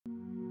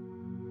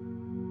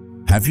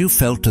Have you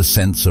felt a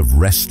sense of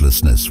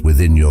restlessness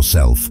within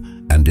yourself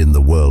and in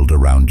the world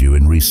around you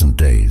in recent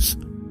days?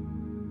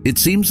 It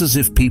seems as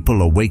if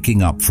people are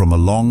waking up from a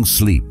long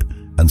sleep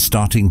and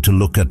starting to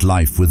look at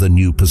life with a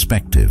new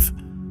perspective.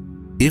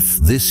 If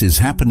this is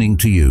happening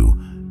to you,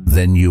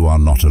 then you are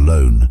not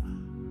alone.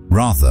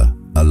 Rather,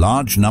 a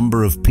large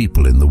number of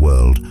people in the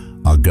world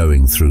are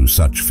going through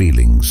such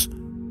feelings.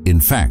 In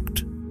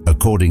fact,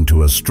 according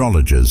to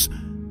astrologers,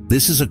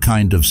 this is a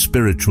kind of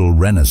spiritual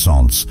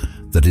renaissance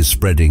that is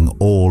spreading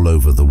all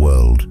over the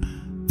world.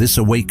 This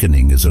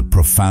awakening is a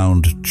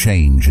profound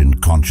change in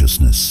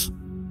consciousness.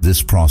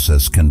 This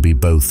process can be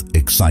both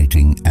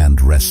exciting and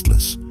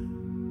restless.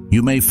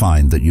 You may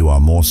find that you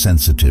are more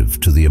sensitive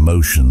to the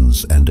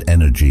emotions and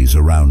energies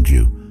around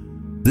you.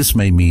 This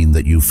may mean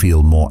that you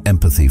feel more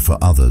empathy for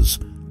others,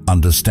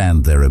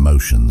 understand their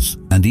emotions,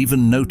 and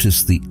even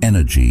notice the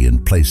energy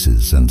in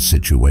places and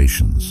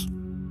situations.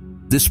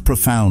 This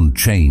profound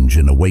change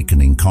in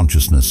awakening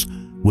consciousness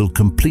will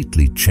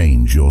completely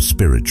change your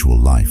spiritual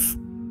life.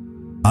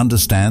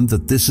 Understand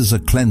that this is a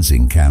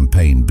cleansing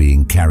campaign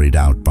being carried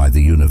out by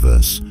the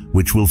universe,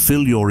 which will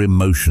fill your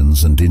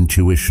emotions and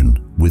intuition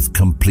with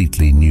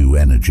completely new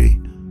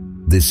energy.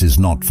 This is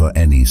not for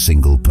any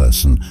single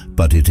person,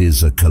 but it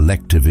is a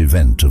collective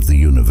event of the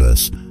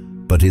universe.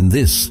 But in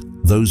this,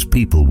 those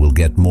people will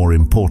get more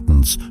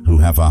importance who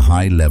have a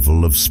high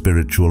level of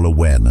spiritual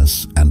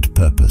awareness and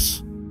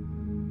purpose.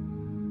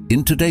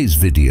 In today's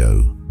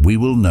video, we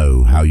will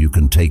know how you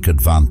can take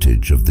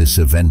advantage of this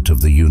event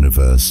of the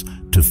universe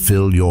to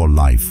fill your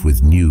life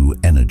with new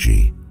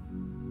energy.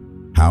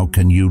 How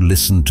can you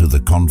listen to the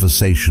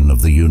conversation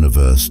of the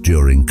universe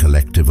during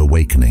collective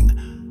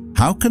awakening?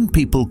 How can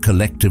people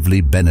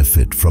collectively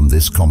benefit from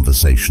this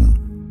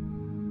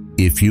conversation?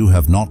 If you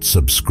have not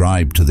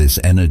subscribed to this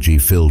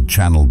energy-filled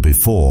channel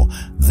before,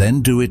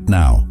 then do it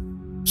now.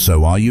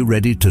 So are you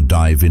ready to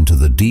dive into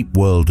the deep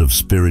world of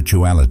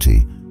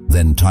spirituality?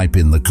 Then type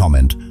in the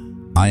comment,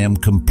 "I am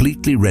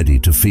completely ready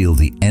to feel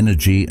the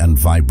energy and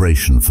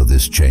vibration for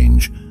this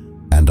change,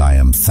 and I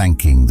am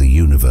thanking the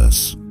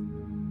universe."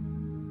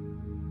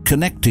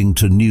 Connecting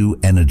to new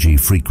energy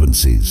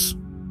frequencies.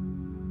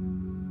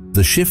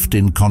 The shift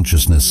in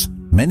consciousness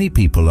many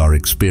people are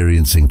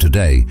experiencing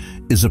today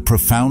is a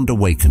profound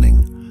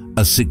awakening,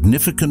 a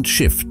significant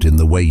shift in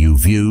the way you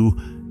view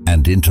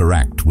and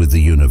interact with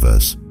the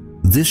universe.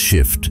 This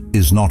shift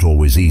is not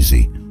always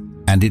easy,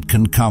 and it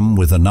can come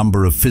with a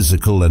number of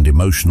physical and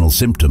emotional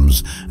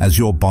symptoms as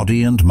your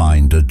body and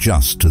mind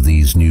adjust to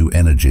these new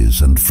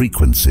energies and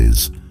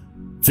frequencies.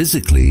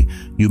 Physically,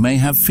 you may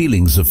have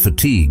feelings of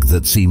fatigue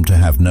that seem to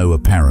have no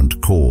apparent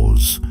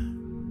cause.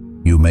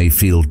 You may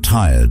feel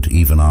tired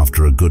even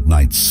after a good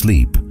night's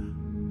sleep,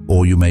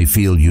 or you may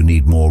feel you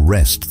need more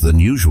rest than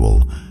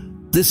usual.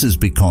 This is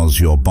because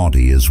your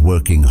body is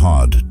working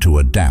hard to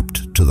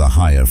adapt to the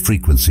higher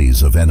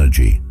frequencies of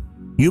energy.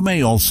 You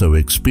may also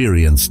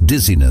experience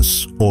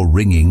dizziness or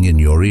ringing in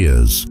your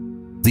ears.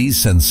 These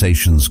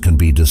sensations can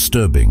be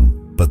disturbing,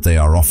 but they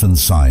are often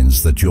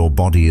signs that your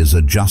body is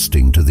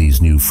adjusting to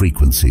these new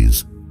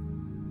frequencies.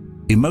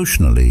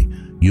 Emotionally,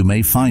 you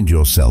may find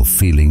yourself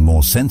feeling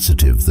more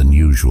sensitive than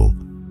usual.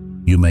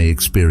 You may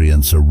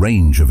experience a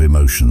range of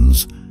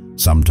emotions,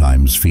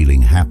 sometimes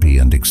feeling happy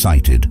and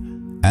excited,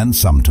 and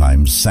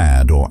sometimes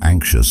sad or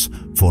anxious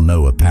for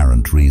no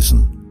apparent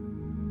reason.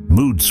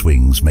 Mood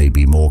swings may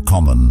be more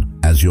common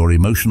as your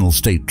emotional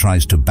state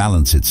tries to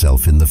balance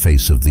itself in the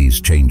face of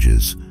these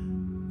changes.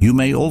 You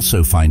may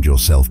also find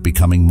yourself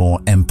becoming more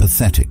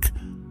empathetic,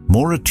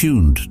 more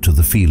attuned to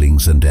the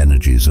feelings and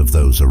energies of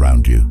those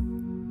around you.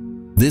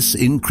 This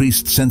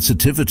increased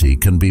sensitivity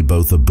can be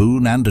both a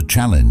boon and a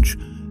challenge,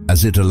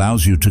 as it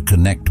allows you to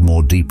connect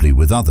more deeply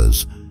with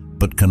others,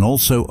 but can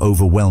also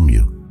overwhelm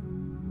you.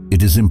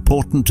 It is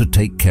important to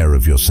take care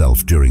of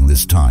yourself during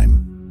this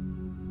time.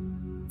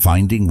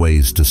 Finding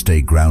ways to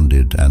stay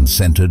grounded and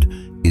centered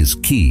is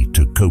key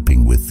to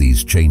coping with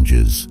these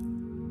changes.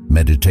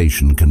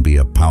 Meditation can be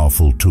a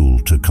powerful tool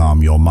to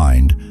calm your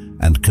mind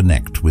and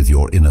connect with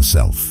your inner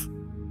self.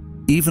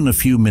 Even a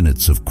few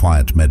minutes of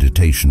quiet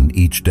meditation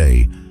each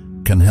day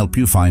can help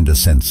you find a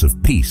sense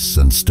of peace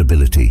and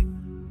stability.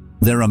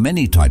 There are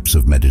many types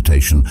of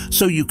meditation,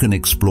 so you can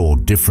explore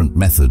different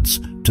methods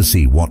to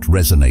see what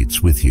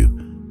resonates with you.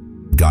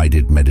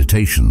 Guided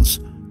meditations,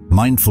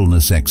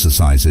 mindfulness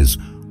exercises,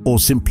 or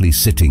simply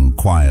sitting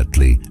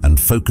quietly and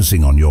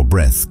focusing on your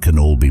breath can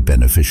all be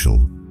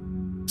beneficial.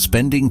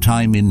 Spending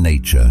time in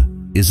nature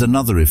is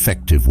another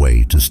effective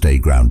way to stay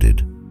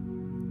grounded.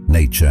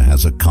 Nature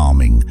has a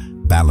calming,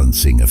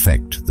 balancing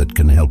effect that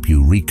can help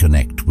you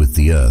reconnect with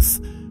the earth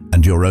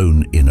and your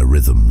own inner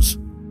rhythms.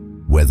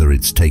 Whether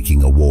it's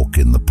taking a walk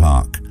in the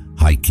park,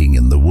 hiking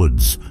in the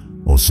woods,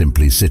 or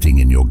simply sitting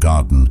in your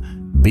garden,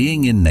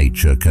 being in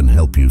nature can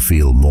help you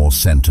feel more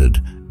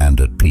centered and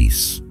at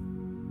peace.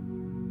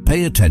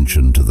 Pay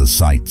attention to the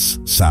sights,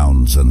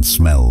 sounds, and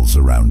smells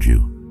around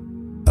you.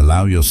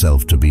 Allow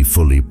yourself to be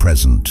fully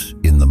present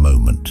in the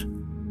moment,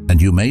 and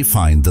you may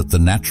find that the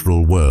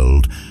natural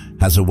world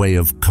has a way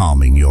of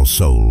calming your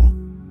soul.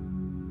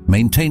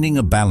 Maintaining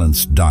a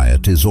balanced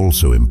diet is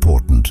also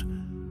important.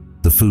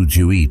 The foods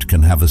you eat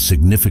can have a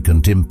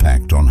significant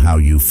impact on how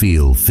you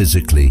feel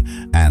physically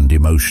and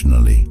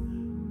emotionally.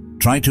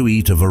 Try to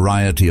eat a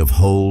variety of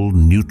whole,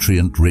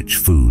 nutrient-rich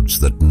foods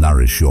that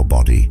nourish your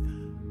body.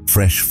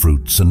 Fresh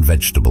fruits and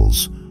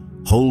vegetables,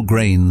 whole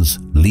grains,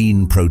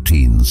 lean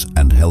proteins,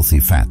 and healthy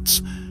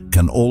fats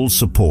can all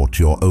support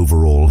your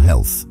overall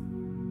health.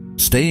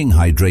 Staying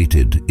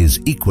hydrated is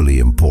equally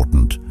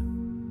important.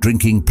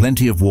 Drinking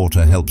plenty of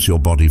water helps your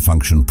body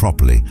function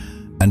properly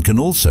and can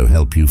also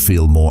help you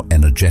feel more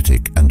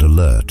energetic and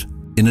alert.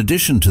 In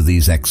addition to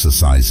these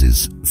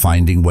exercises,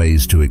 finding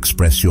ways to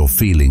express your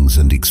feelings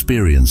and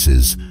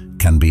experiences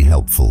can be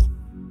helpful.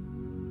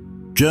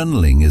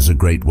 Journaling is a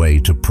great way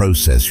to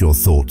process your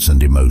thoughts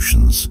and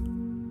emotions.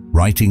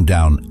 Writing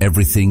down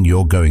everything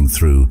you're going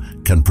through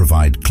can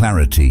provide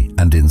clarity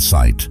and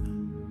insight,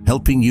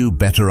 helping you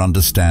better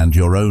understand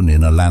your own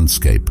inner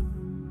landscape.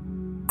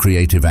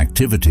 Creative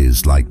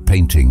activities like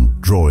painting,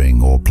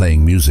 drawing, or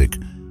playing music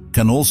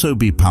can also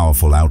be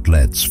powerful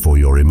outlets for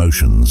your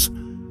emotions.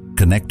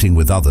 Connecting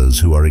with others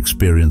who are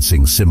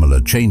experiencing similar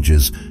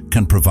changes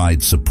can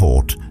provide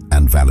support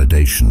and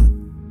validation.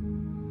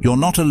 You're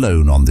not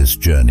alone on this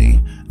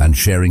journey, and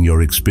sharing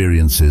your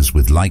experiences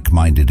with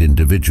like-minded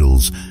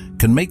individuals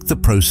can make the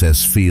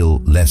process feel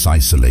less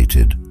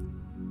isolated.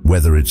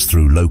 Whether it's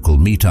through local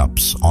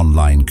meetups,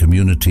 online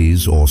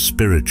communities, or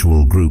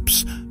spiritual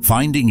groups,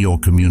 finding your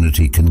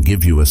community can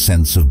give you a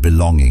sense of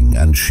belonging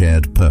and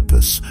shared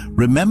purpose.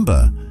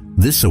 Remember,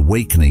 this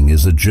awakening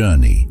is a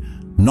journey,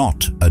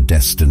 not a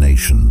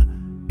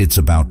destination. It's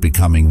about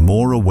becoming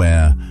more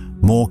aware,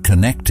 more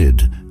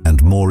connected,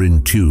 and more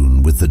in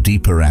tune with the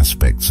deeper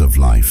aspects of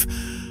life.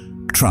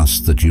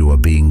 Trust that you are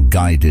being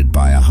guided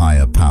by a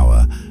higher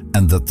power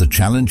and that the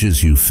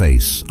challenges you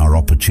face are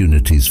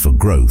opportunities for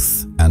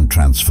growth and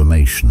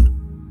transformation.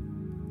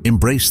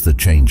 Embrace the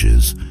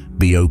changes,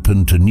 be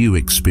open to new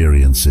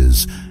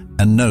experiences,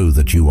 and know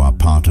that you are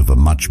part of a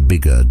much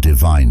bigger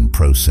divine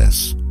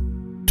process.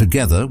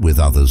 Together with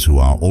others who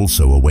are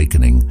also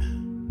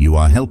awakening, you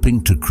are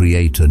helping to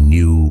create a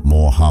new,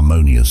 more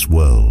harmonious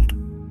world.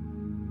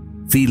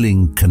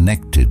 Feeling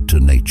connected to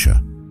nature.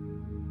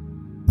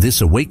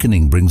 This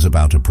awakening brings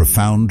about a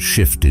profound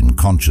shift in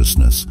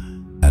consciousness,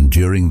 and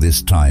during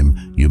this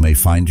time you may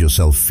find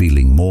yourself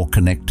feeling more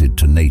connected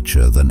to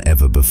nature than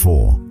ever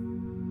before.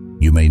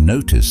 You may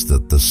notice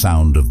that the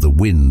sound of the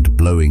wind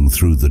blowing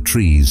through the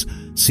trees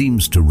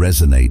seems to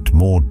resonate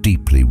more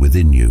deeply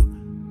within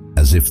you,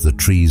 as if the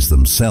trees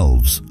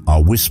themselves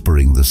are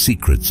whispering the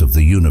secrets of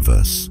the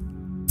universe.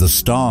 The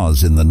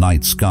stars in the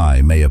night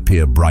sky may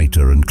appear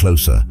brighter and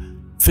closer,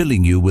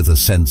 filling you with a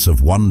sense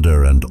of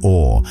wonder and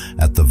awe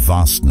at the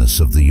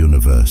vastness of the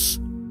universe.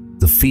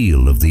 The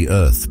feel of the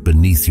earth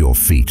beneath your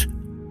feet,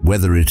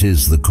 whether it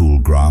is the cool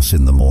grass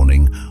in the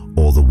morning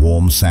or the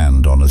warm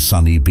sand on a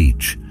sunny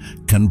beach,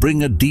 can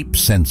bring a deep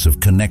sense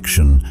of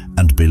connection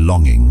and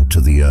belonging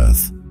to the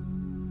earth.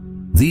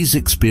 These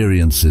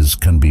experiences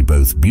can be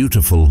both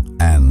beautiful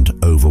and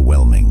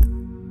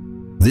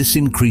overwhelming. This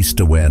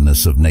increased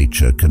awareness of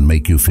nature can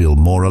make you feel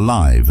more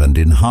alive and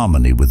in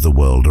harmony with the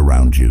world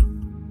around you.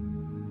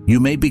 You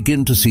may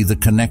begin to see the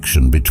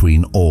connection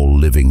between all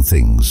living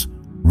things,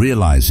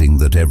 realizing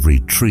that every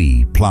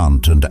tree,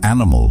 plant, and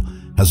animal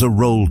has a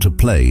role to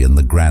play in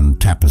the grand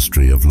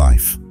tapestry of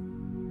life.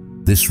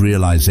 This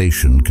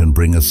realization can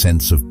bring a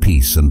sense of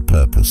peace and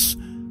purpose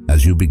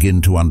as you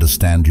begin to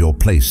understand your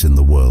place in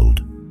the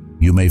world.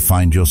 You may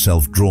find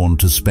yourself drawn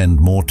to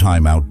spend more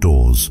time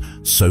outdoors,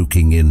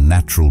 soaking in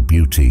natural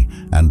beauty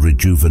and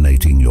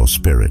rejuvenating your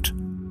spirit.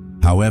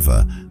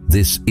 However,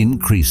 this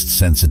increased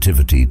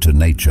sensitivity to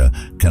nature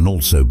can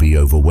also be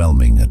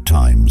overwhelming at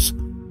times.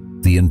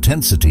 The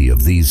intensity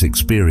of these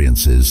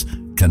experiences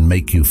can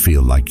make you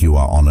feel like you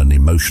are on an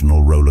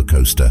emotional roller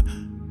coaster,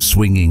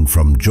 swinging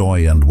from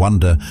joy and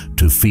wonder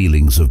to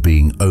feelings of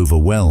being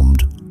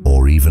overwhelmed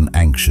or even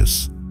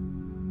anxious.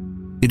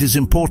 It is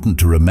important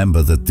to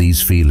remember that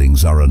these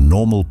feelings are a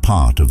normal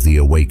part of the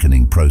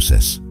awakening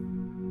process.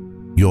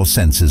 Your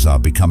senses are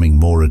becoming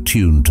more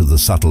attuned to the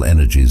subtle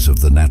energies of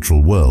the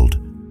natural world,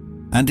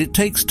 and it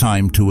takes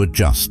time to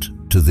adjust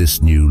to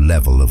this new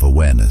level of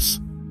awareness.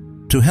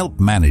 To help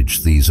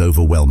manage these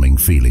overwhelming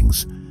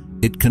feelings,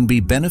 it can be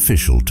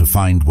beneficial to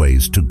find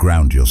ways to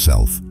ground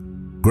yourself.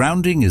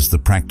 Grounding is the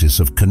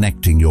practice of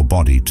connecting your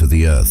body to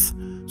the earth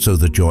so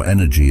that your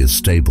energy is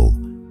stable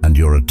and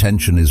your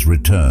attention is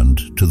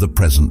returned to the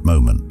present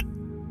moment.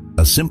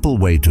 A simple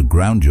way to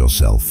ground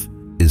yourself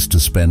is to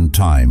spend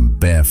time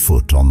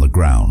barefoot on the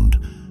ground,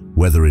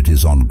 whether it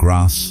is on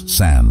grass,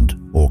 sand,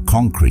 or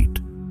concrete.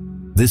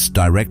 This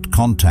direct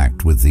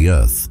contact with the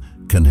earth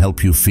can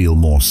help you feel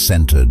more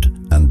centered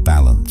and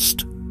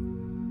balanced.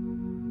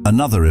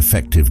 Another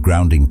effective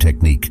grounding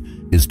technique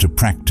is to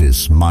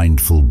practice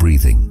mindful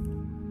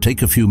breathing.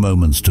 Take a few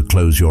moments to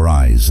close your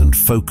eyes and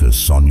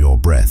focus on your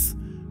breath.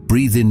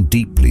 Breathe in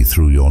deeply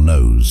through your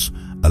nose,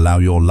 allow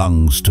your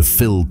lungs to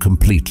fill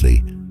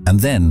completely, and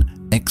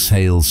then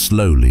exhale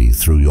slowly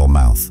through your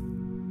mouth.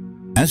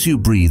 As you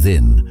breathe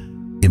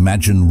in,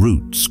 Imagine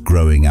roots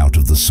growing out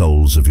of the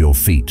soles of your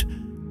feet,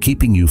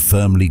 keeping you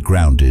firmly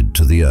grounded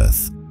to the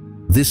earth.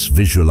 This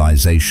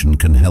visualization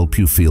can help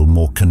you feel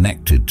more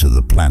connected to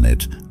the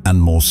planet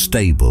and more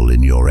stable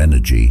in your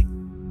energy.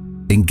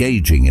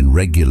 Engaging in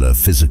regular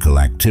physical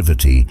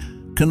activity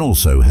can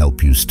also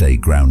help you stay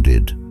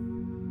grounded.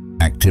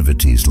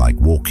 Activities like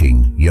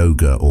walking,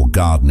 yoga, or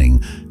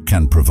gardening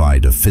can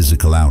provide a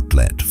physical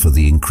outlet for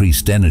the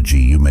increased energy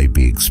you may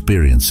be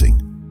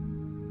experiencing.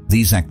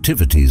 These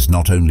activities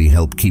not only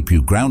help keep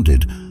you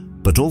grounded,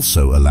 but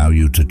also allow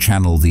you to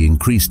channel the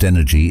increased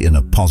energy in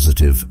a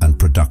positive and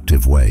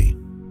productive way.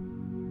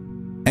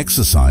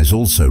 Exercise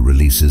also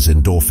releases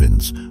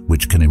endorphins,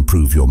 which can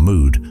improve your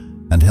mood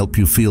and help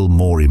you feel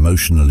more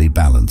emotionally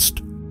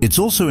balanced. It's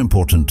also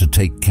important to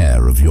take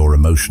care of your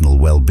emotional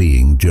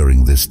well-being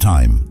during this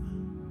time.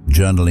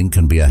 Journaling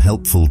can be a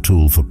helpful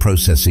tool for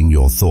processing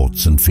your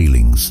thoughts and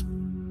feelings.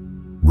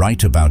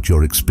 Write about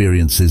your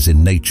experiences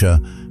in nature,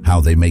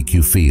 how they make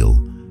you feel,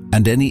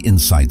 and any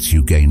insights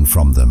you gain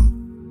from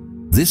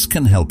them. This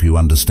can help you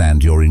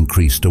understand your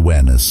increased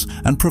awareness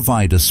and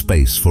provide a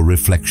space for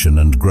reflection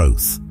and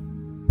growth.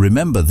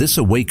 Remember, this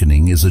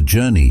awakening is a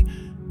journey,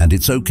 and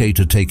it's okay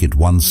to take it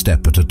one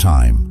step at a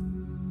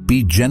time.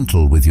 Be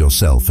gentle with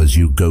yourself as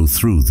you go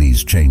through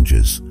these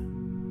changes.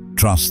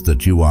 Trust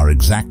that you are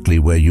exactly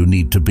where you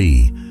need to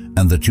be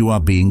and that you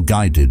are being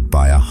guided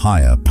by a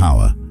higher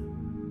power.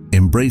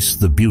 Embrace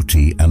the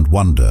beauty and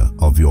wonder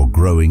of your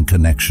growing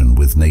connection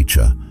with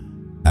nature,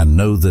 and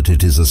know that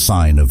it is a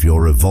sign of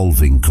your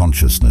evolving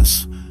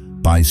consciousness.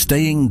 By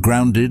staying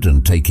grounded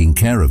and taking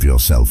care of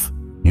yourself,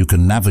 you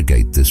can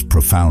navigate this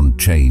profound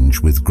change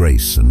with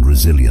grace and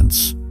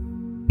resilience.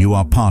 You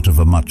are part of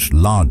a much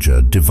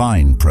larger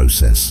divine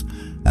process,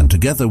 and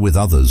together with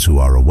others who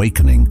are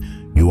awakening,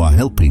 you are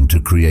helping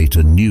to create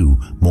a new,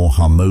 more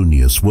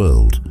harmonious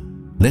world.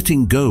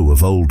 Letting go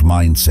of old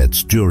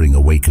mindsets during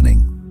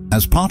awakening.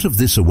 As part of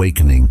this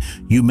awakening,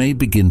 you may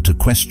begin to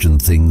question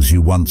things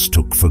you once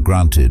took for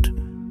granted.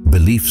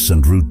 Beliefs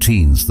and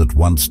routines that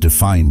once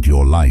defined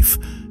your life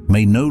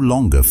may no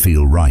longer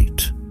feel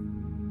right.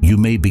 You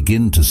may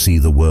begin to see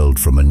the world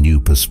from a new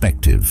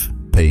perspective,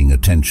 paying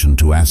attention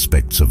to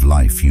aspects of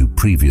life you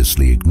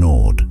previously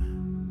ignored.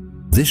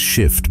 This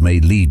shift may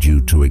lead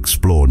you to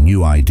explore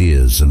new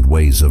ideas and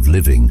ways of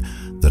living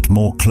that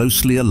more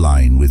closely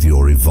align with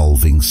your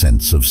evolving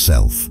sense of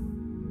self.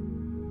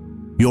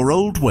 Your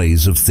old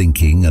ways of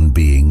thinking and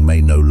being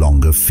may no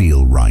longer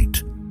feel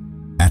right.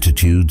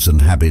 Attitudes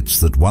and habits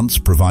that once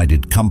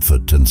provided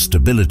comfort and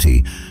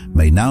stability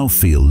may now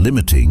feel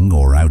limiting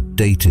or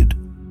outdated.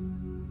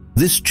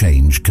 This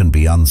change can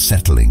be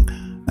unsettling,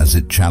 as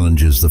it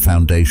challenges the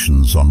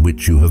foundations on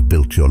which you have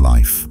built your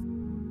life.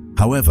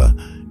 However,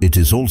 it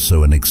is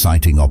also an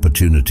exciting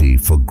opportunity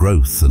for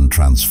growth and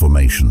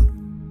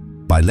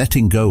transformation. By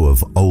letting go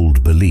of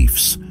old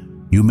beliefs,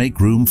 you make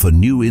room for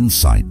new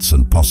insights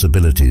and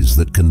possibilities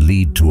that can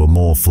lead to a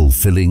more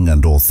fulfilling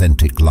and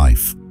authentic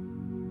life.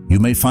 You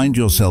may find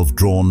yourself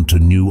drawn to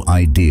new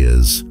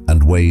ideas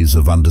and ways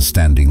of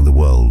understanding the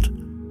world.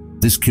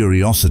 This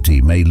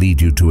curiosity may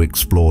lead you to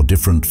explore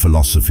different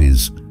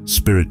philosophies,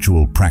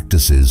 spiritual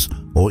practices,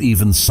 or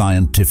even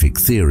scientific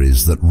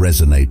theories that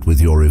resonate with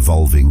your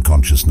evolving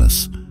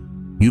consciousness.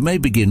 You may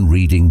begin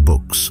reading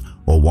books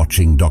or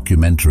watching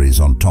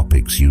documentaries on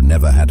topics you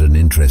never had an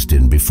interest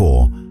in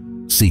before,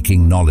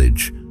 seeking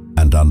knowledge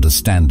and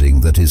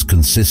understanding that is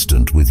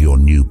consistent with your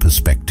new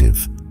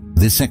perspective.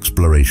 This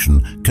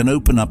exploration can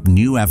open up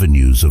new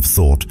avenues of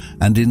thought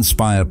and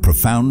inspire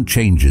profound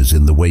changes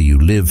in the way you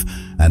live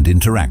and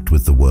interact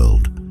with the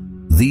world.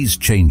 These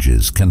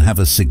changes can have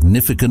a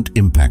significant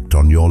impact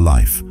on your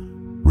life.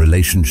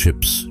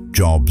 Relationships,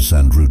 jobs,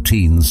 and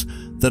routines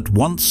that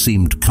once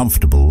seemed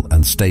comfortable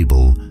and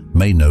stable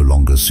may no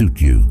longer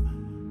suit you.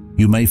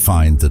 You may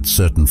find that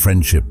certain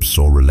friendships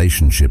or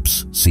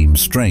relationships seem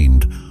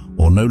strained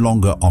or no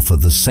longer offer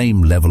the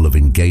same level of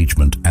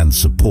engagement and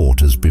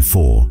support as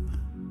before.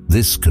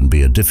 This can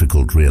be a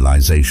difficult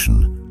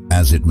realization,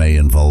 as it may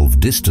involve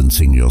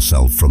distancing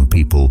yourself from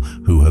people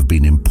who have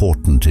been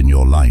important in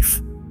your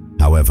life.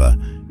 However,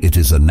 it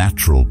is a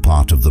natural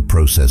part of the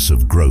process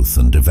of growth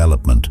and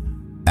development.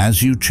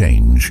 As you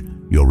change,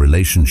 your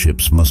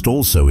relationships must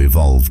also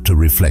evolve to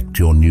reflect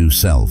your new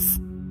self.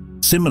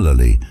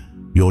 Similarly,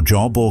 your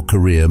job or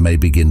career may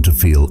begin to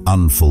feel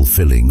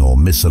unfulfilling or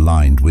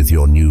misaligned with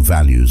your new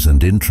values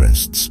and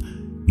interests.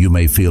 You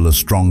may feel a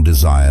strong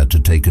desire to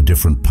take a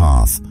different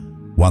path,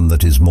 one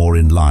that is more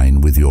in line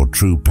with your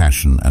true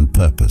passion and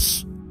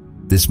purpose.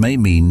 This may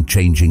mean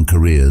changing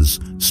careers,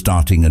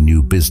 starting a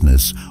new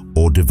business,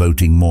 or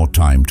devoting more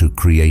time to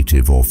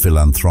creative or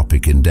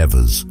philanthropic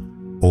endeavors.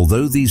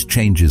 Although these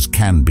changes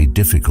can be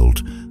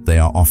difficult, they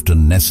are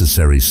often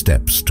necessary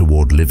steps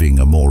toward living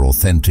a more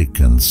authentic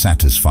and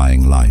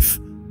satisfying life.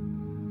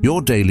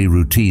 Your daily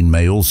routine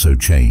may also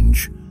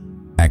change.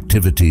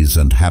 Activities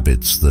and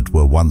habits that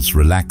were once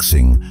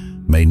relaxing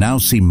may now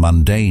seem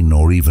mundane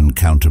or even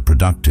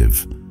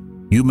counterproductive.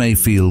 You may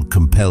feel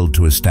compelled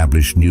to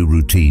establish new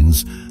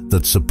routines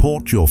that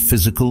support your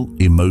physical,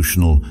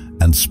 emotional,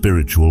 and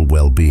spiritual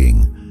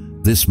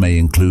well-being. This may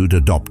include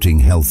adopting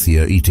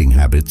healthier eating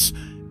habits,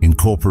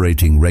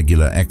 incorporating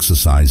regular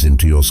exercise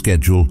into your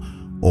schedule,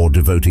 or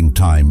devoting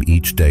time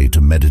each day to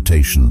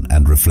meditation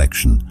and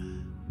reflection.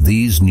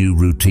 These new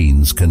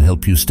routines can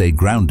help you stay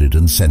grounded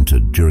and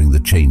centered during the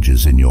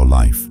changes in your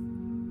life.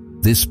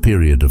 This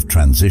period of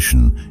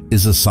transition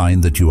is a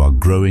sign that you are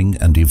growing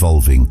and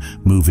evolving,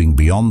 moving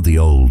beyond the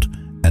old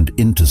and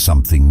into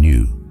something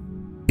new.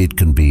 It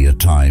can be a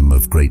time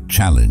of great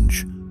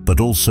challenge,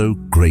 but also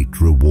great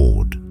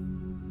reward.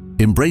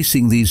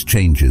 Embracing these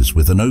changes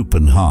with an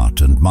open heart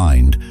and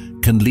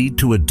mind can lead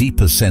to a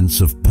deeper sense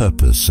of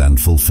purpose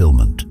and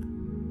fulfillment.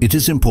 It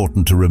is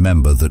important to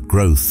remember that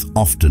growth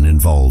often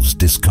involves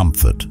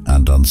discomfort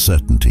and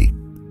uncertainty.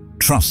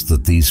 Trust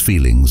that these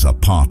feelings are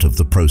part of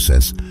the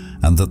process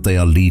and that they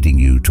are leading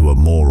you to a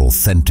more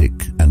authentic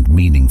and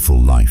meaningful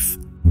life.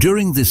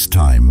 During this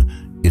time,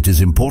 it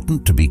is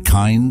important to be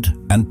kind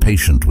and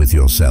patient with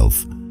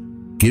yourself.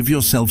 Give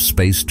yourself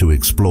space to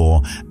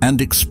explore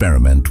and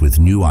experiment with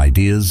new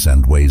ideas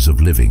and ways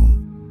of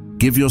living.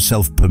 Give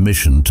yourself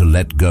permission to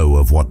let go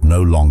of what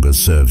no longer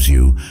serves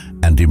you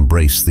and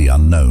embrace the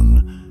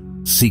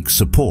unknown. Seek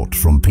support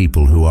from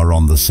people who are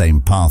on the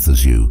same path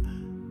as you,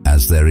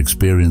 as their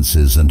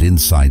experiences and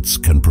insights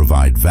can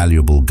provide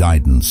valuable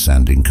guidance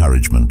and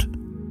encouragement.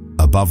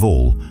 Above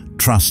all,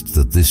 trust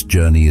that this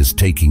journey is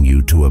taking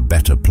you to a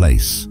better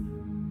place.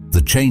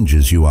 The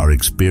changes you are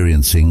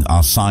experiencing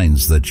are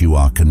signs that you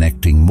are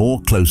connecting more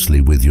closely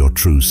with your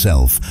true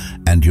self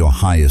and your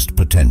highest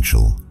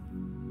potential.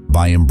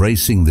 By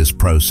embracing this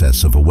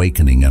process of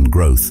awakening and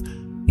growth,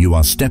 you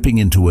are stepping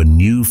into a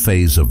new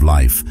phase of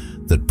life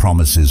that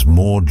promises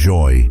more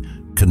joy,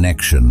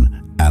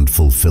 connection, and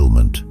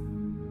fulfillment.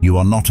 You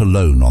are not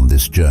alone on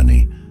this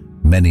journey.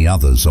 Many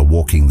others are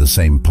walking the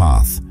same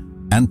path,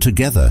 and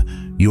together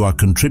you are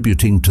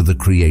contributing to the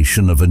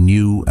creation of a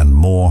new and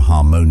more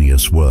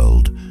harmonious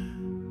world.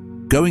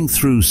 Going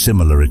through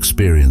similar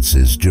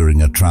experiences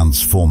during a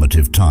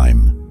transformative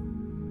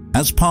time.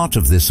 As part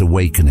of this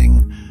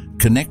awakening,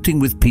 connecting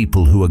with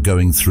people who are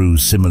going through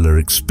similar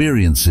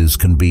experiences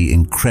can be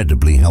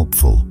incredibly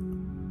helpful.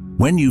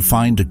 When you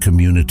find a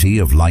community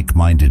of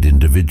like-minded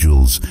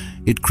individuals,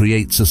 it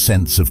creates a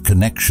sense of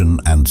connection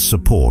and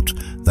support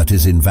that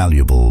is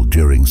invaluable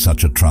during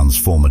such a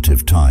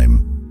transformative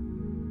time.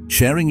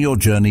 Sharing your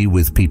journey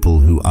with people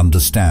who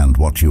understand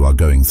what you are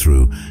going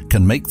through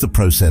can make the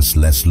process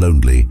less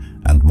lonely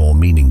and more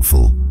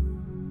meaningful.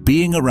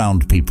 Being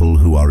around people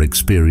who are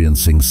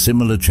experiencing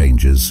similar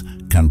changes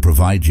can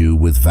provide you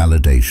with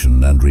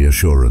validation and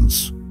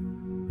reassurance.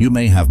 You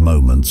may have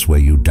moments where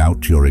you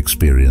doubt your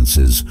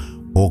experiences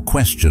or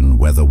question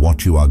whether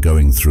what you are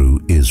going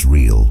through is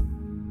real.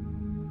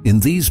 In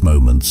these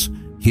moments,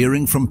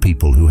 hearing from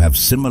people who have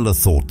similar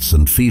thoughts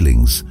and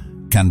feelings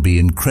can be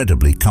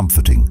incredibly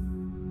comforting.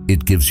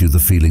 It gives you the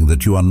feeling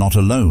that you are not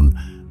alone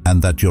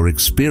and that your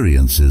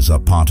experiences are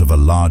part of a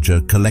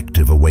larger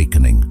collective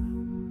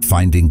awakening.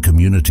 Finding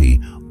community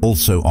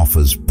also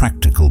offers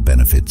practical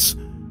benefits.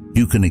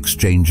 You can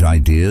exchange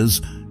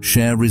ideas,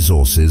 share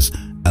resources,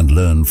 and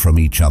learn from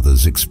each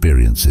other's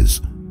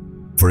experiences.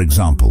 For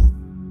example,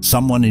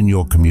 someone in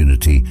your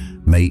community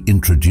may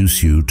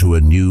introduce you to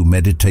a new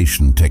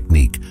meditation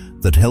technique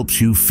that helps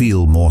you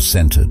feel more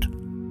centered.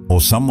 Or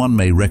someone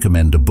may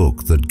recommend a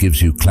book that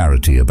gives you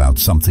clarity about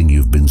something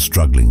you've been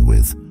struggling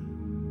with.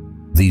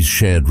 These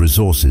shared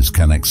resources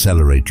can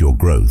accelerate your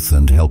growth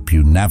and help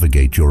you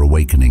navigate your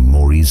awakening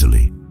more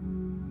easily.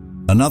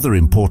 Another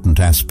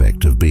important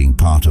aspect of being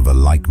part of a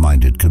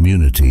like-minded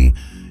community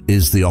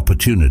is the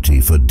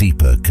opportunity for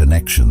deeper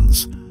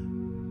connections.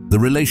 The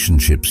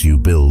relationships you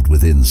build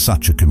within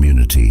such a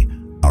community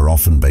are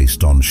often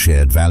based on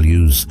shared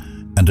values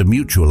and a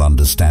mutual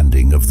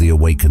understanding of the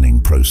awakening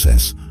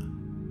process.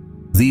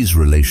 These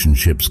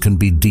relationships can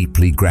be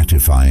deeply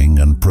gratifying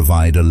and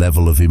provide a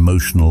level of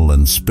emotional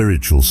and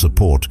spiritual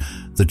support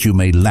that you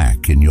may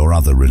lack in your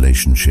other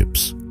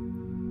relationships.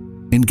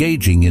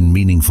 Engaging in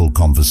meaningful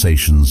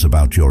conversations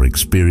about your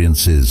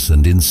experiences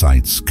and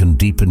insights can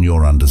deepen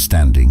your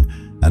understanding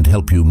and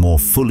help you more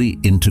fully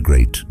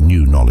integrate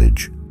new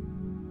knowledge.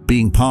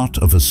 Being part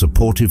of a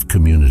supportive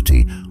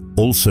community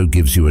also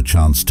gives you a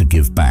chance to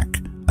give back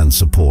and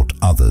support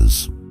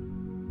others.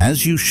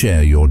 As you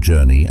share your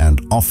journey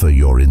and offer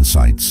your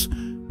insights,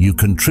 you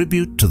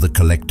contribute to the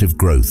collective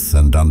growth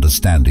and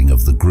understanding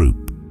of the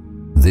group.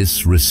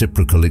 This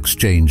reciprocal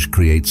exchange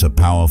creates a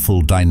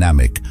powerful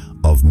dynamic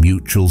of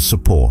mutual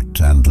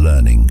support and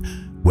learning,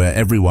 where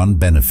everyone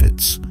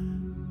benefits.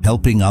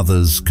 Helping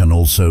others can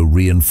also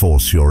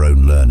reinforce your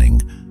own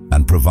learning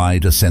and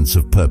provide a sense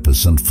of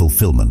purpose and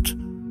fulfillment.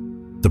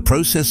 The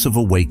process of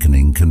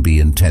awakening can be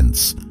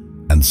intense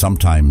and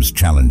sometimes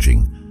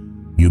challenging.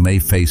 You may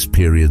face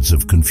periods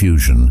of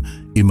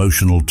confusion,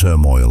 emotional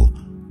turmoil,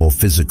 or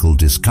physical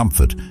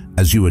discomfort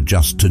as you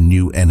adjust to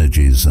new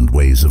energies and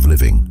ways of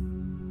living.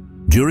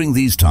 During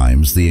these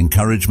times, the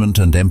encouragement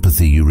and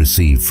empathy you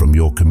receive from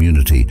your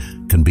community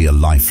can be a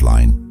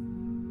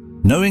lifeline.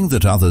 Knowing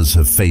that others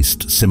have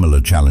faced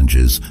similar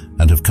challenges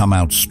and have come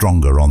out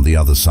stronger on the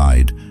other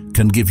side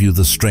can give you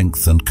the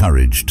strength and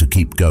courage to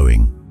keep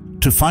going.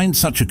 To find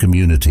such a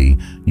community,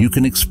 you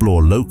can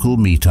explore local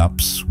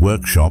meetups,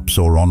 workshops,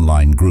 or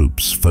online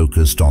groups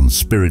focused on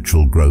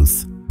spiritual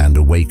growth and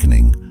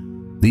awakening.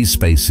 These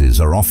spaces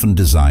are often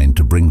designed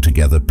to bring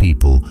together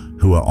people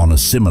who are on a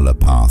similar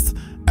path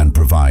and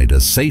provide a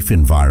safe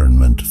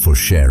environment for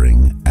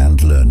sharing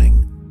and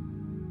learning.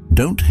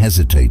 Don't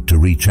hesitate to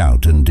reach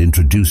out and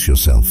introduce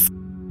yourself,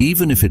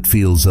 even if it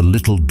feels a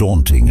little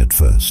daunting at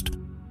first.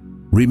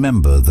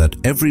 Remember that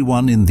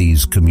everyone in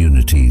these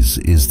communities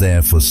is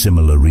there for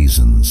similar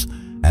reasons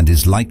and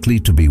is likely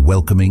to be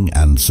welcoming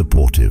and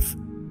supportive.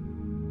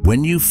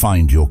 When you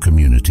find your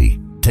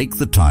community, take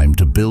the time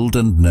to build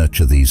and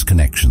nurture these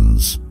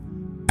connections.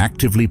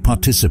 Actively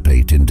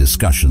participate in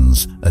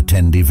discussions,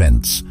 attend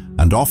events,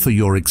 and offer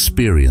your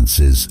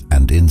experiences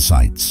and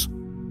insights.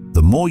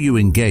 The more you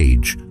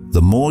engage,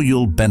 the more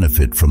you'll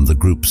benefit from the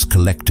group's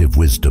collective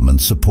wisdom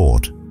and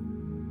support.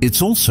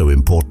 It's also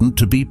important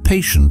to be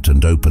patient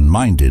and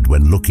open-minded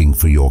when looking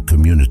for your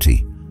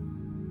community.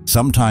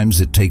 Sometimes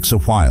it takes a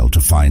while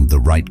to find the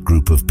right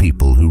group of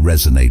people who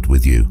resonate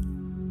with you.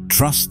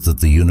 Trust that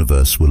the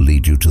universe will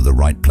lead you to the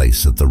right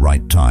place at the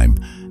right time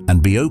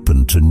and be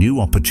open to new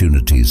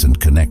opportunities and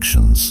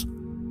connections.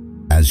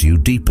 As you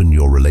deepen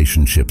your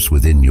relationships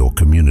within your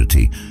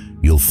community,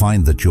 you'll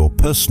find that your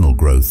personal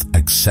growth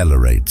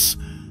accelerates.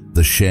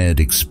 The shared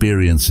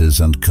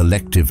experiences and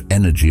collective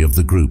energy of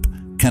the group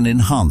can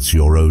enhance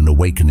your own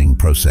awakening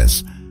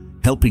process,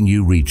 helping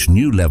you reach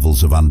new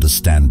levels of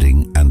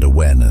understanding and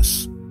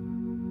awareness.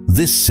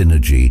 This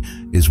synergy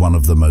is one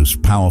of the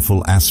most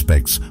powerful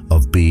aspects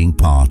of being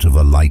part of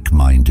a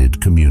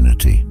like-minded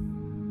community.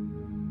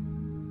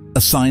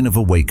 A sign of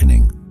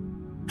awakening.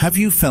 Have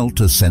you felt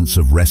a sense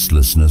of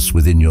restlessness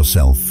within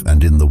yourself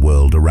and in the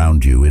world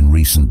around you in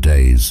recent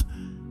days?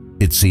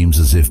 It seems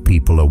as if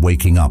people are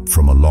waking up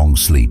from a long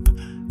sleep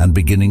and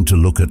beginning to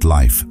look at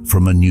life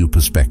from a new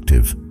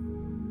perspective.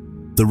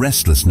 The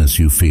restlessness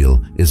you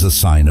feel is a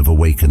sign of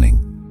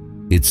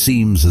awakening. It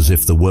seems as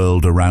if the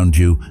world around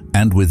you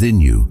and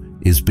within you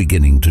is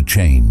beginning to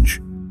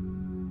change.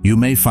 You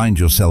may find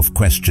yourself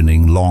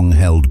questioning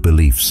long-held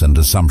beliefs and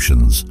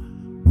assumptions,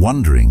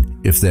 wondering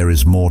if there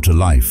is more to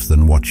life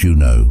than what you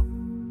know.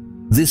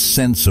 This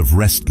sense of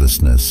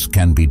restlessness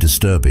can be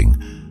disturbing,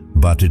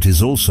 but it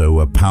is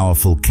also a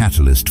powerful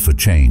catalyst for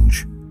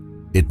change.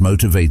 It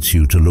motivates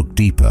you to look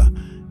deeper,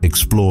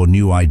 explore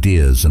new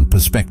ideas and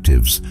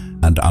perspectives,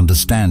 and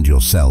understand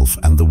yourself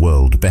and the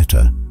world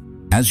better.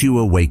 As you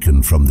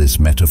awaken from this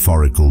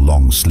metaphorical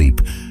long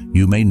sleep,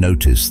 you may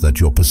notice that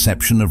your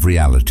perception of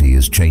reality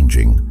is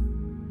changing.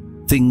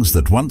 Things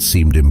that once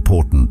seemed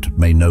important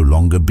may no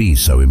longer be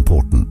so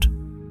important.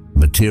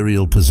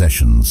 Material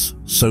possessions,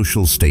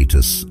 social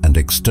status, and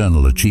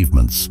external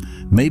achievements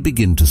may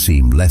begin to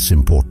seem less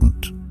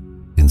important.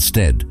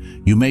 Instead,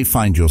 you may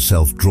find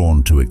yourself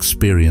drawn to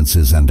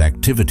experiences and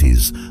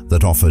activities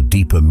that offer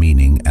deeper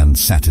meaning and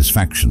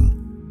satisfaction.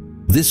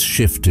 This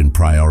shift in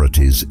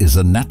priorities is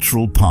a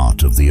natural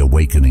part of the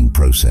awakening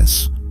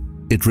process.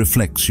 It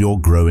reflects your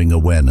growing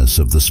awareness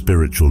of the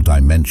spiritual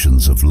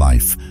dimensions of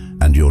life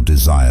and your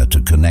desire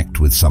to connect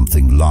with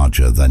something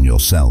larger than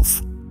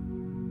yourself.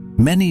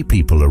 Many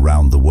people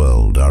around the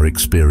world are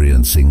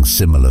experiencing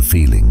similar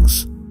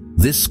feelings.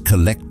 This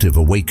collective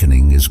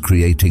awakening is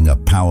creating a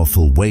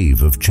powerful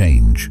wave of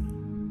change.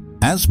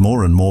 As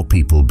more and more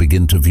people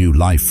begin to view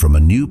life from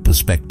a new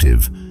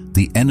perspective,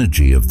 the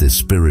energy of this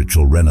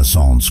spiritual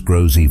renaissance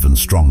grows even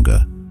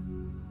stronger.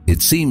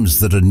 It seems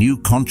that a new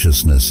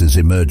consciousness is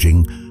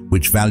emerging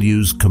which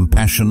values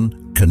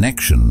compassion,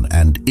 connection,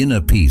 and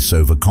inner peace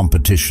over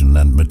competition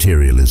and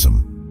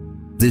materialism.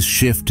 This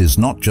shift is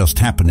not just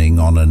happening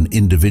on an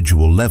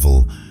individual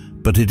level,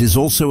 but it is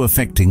also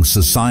affecting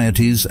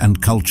societies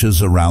and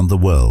cultures around the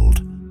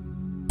world.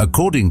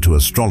 According to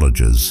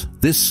astrologers,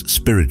 this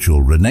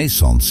spiritual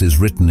renaissance is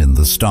written in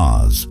the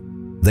stars.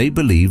 They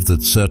believe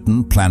that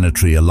certain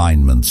planetary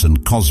alignments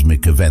and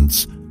cosmic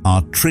events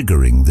are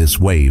triggering this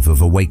wave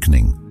of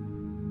awakening.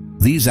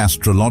 These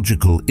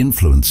astrological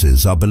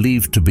influences are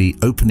believed to be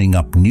opening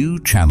up new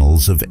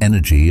channels of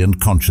energy and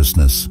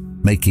consciousness,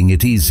 making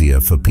it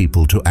easier for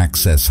people to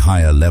access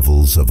higher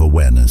levels of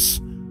awareness.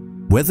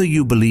 Whether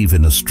you believe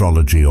in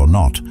astrology or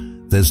not,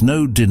 there's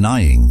no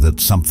denying that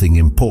something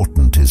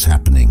important is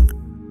happening.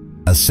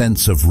 A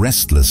sense of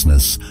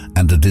restlessness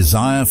and a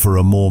desire for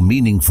a more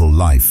meaningful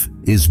life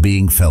is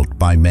being felt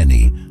by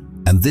many,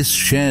 and this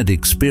shared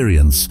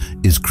experience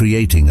is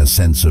creating a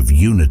sense of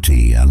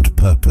unity and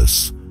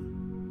purpose.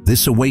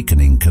 This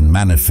awakening can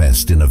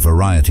manifest in a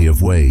variety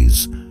of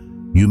ways.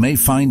 You may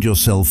find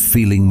yourself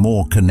feeling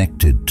more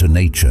connected to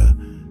nature,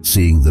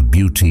 seeing the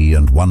beauty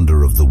and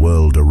wonder of the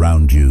world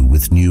around you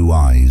with new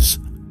eyes.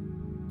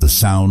 The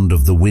sound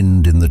of the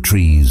wind in the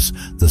trees,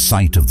 the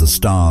sight of the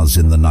stars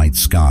in the night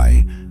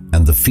sky,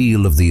 and the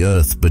feel of the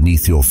earth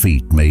beneath your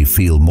feet may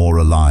feel more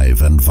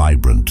alive and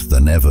vibrant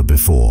than ever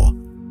before.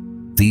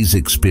 These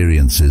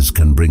experiences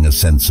can bring a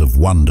sense of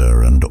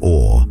wonder and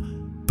awe,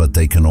 but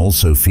they can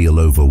also feel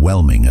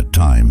overwhelming at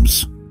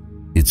times.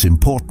 It's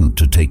important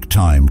to take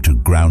time to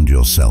ground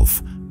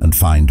yourself and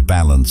find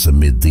balance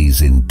amid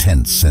these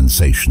intense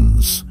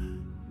sensations.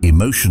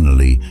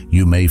 Emotionally,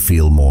 you may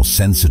feel more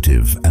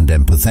sensitive and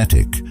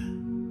empathetic.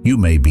 You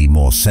may be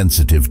more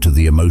sensitive to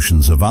the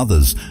emotions of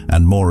others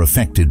and more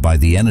affected by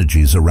the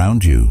energies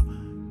around you.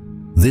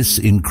 This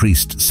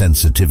increased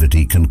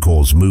sensitivity can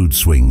cause mood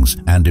swings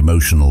and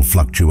emotional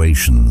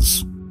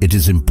fluctuations. It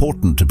is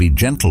important to be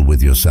gentle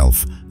with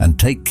yourself and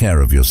take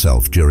care of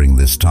yourself during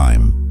this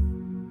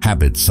time.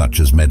 Habits such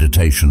as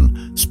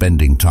meditation,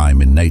 spending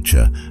time in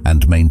nature,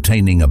 and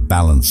maintaining a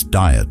balanced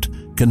diet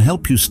can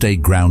help you stay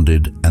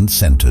grounded and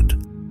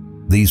centered.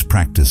 These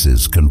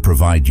practices can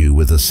provide you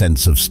with a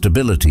sense of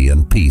stability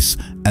and peace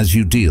as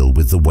you deal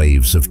with the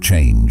waves of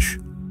change.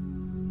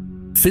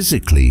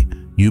 Physically,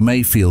 you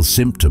may feel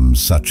symptoms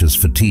such as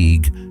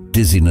fatigue,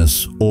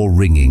 dizziness, or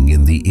ringing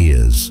in the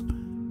ears.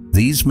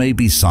 These may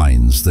be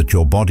signs that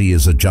your body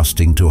is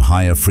adjusting to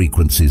higher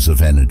frequencies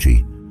of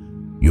energy.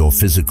 Your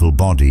physical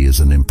body is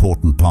an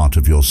important part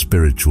of your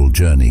spiritual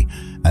journey,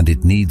 and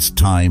it needs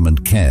time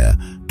and care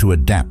to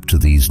adapt to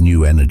these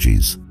new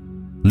energies.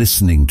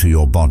 Listening to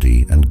your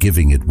body and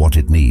giving it what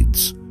it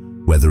needs,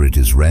 whether it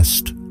is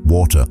rest,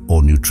 water,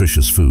 or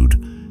nutritious food,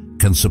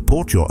 can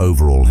support your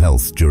overall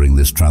health during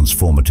this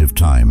transformative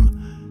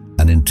time,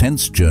 an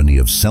intense journey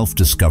of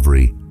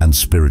self-discovery and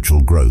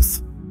spiritual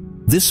growth.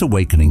 This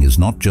awakening is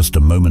not just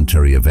a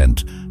momentary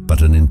event,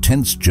 but an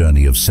intense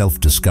journey of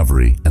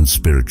self-discovery and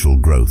spiritual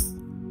growth.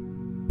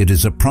 It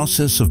is a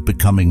process of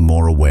becoming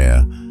more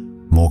aware,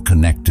 more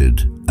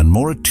connected, and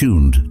more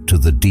attuned to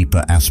the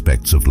deeper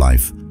aspects of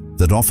life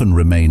that often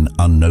remain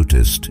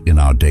unnoticed in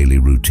our daily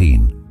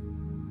routine.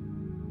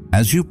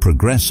 As you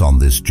progress on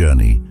this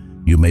journey,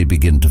 you may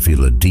begin to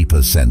feel a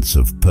deeper sense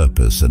of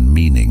purpose and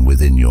meaning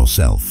within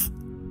yourself.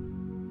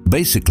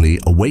 Basically,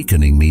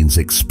 awakening means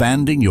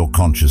expanding your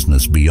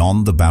consciousness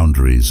beyond the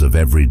boundaries of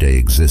everyday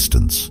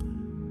existence.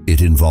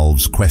 It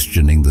involves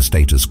questioning the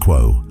status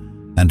quo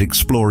and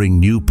exploring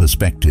new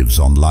perspectives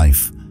on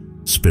life,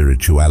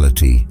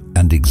 spirituality,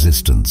 and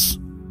existence.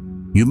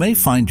 You may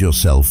find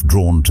yourself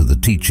drawn to the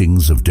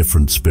teachings of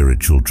different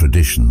spiritual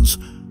traditions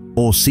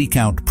or seek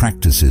out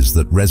practices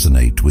that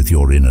resonate with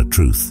your inner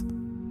truth.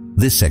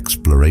 This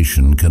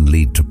exploration can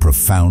lead to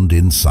profound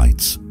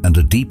insights and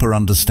a deeper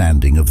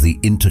understanding of the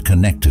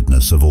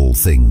interconnectedness of all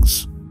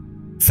things.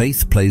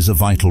 Faith plays a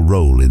vital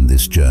role in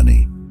this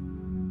journey.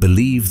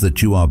 Believe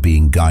that you are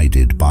being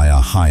guided by a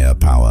higher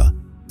power,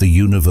 the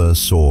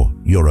universe, or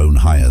your own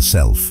higher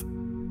self.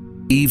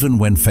 Even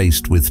when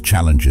faced with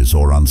challenges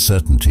or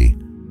uncertainty,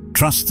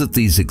 trust that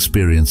these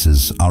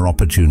experiences are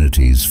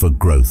opportunities for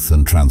growth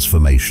and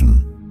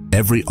transformation.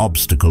 Every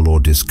obstacle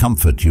or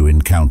discomfort you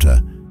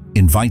encounter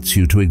invites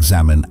you to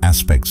examine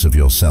aspects of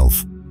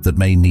yourself that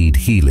may need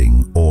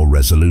healing or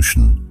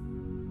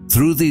resolution.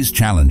 Through these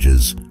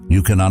challenges,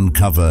 you can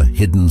uncover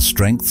hidden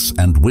strengths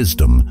and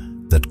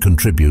wisdom that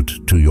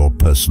contribute to your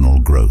personal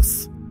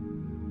growth.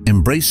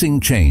 Embracing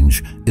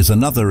change is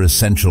another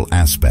essential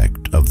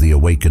aspect of the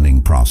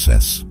awakening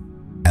process.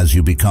 As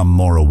you become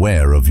more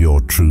aware of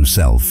your true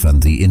self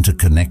and the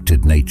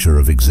interconnected nature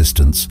of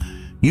existence,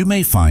 you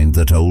may find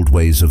that old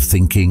ways of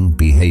thinking,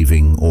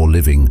 behaving, or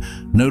living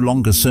no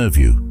longer serve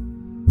you.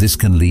 This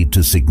can lead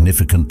to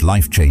significant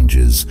life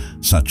changes,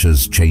 such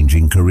as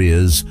changing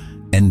careers,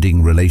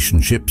 ending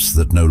relationships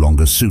that no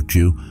longer suit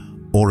you,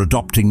 or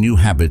adopting new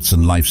habits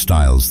and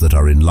lifestyles that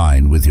are in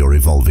line with your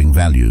evolving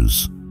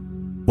values.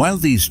 While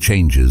these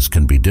changes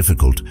can be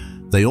difficult,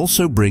 they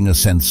also bring a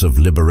sense of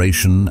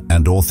liberation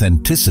and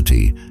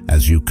authenticity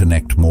as you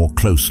connect more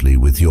closely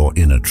with your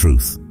inner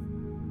truth.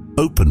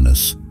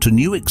 Openness to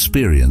new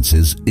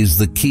experiences is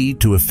the key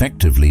to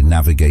effectively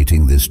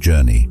navigating this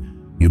journey.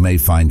 You may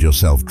find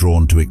yourself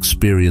drawn to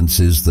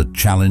experiences that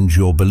challenge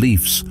your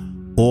beliefs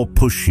or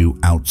push you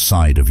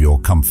outside of your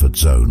comfort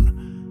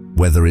zone.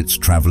 Whether it's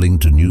traveling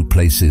to new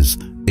places,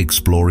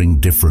 exploring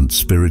different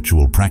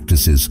spiritual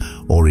practices,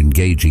 or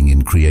engaging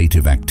in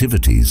creative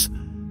activities,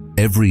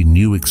 every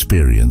new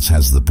experience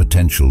has the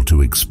potential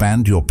to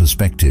expand your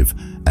perspective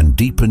and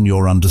deepen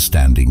your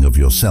understanding of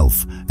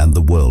yourself and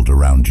the world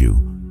around you.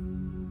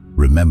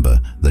 Remember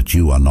that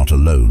you are not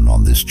alone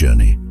on this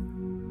journey.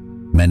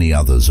 Many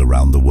others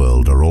around the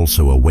world are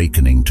also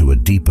awakening to a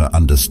deeper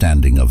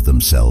understanding of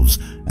themselves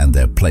and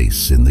their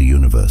place in the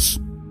universe.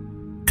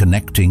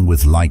 Connecting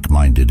with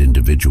like-minded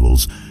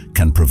individuals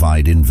can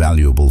provide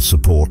invaluable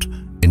support,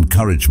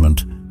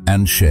 encouragement,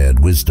 and shared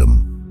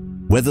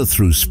wisdom. Whether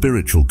through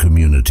spiritual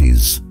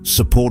communities,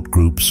 support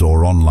groups,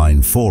 or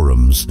online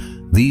forums,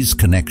 these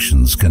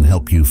connections can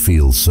help you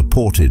feel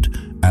supported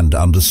and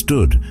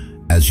understood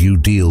as you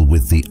deal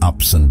with the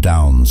ups and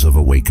downs of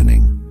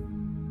awakening.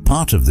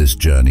 Part of this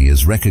journey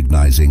is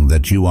recognizing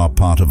that you are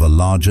part of a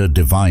larger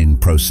divine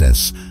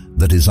process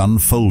that is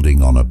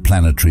unfolding on a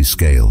planetary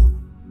scale.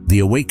 The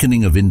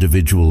awakening of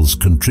individuals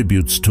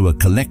contributes to a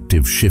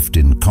collective shift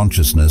in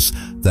consciousness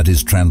that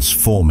is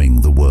transforming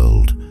the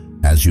world.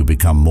 As you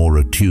become more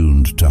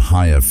attuned to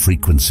higher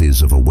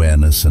frequencies of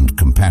awareness and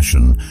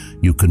compassion,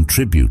 you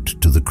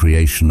contribute to the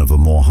creation of a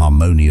more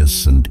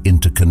harmonious and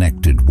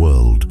interconnected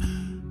world.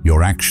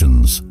 Your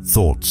actions,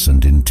 thoughts,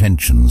 and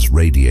intentions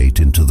radiate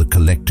into the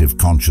collective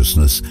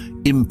consciousness,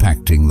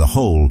 impacting the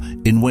whole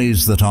in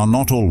ways that are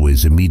not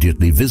always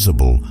immediately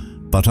visible,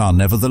 but are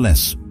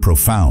nevertheless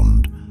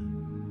profound.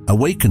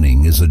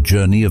 Awakening is a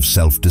journey of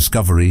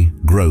self-discovery,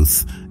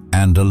 growth,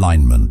 and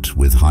alignment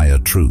with higher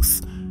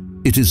truth.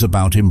 It is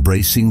about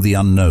embracing the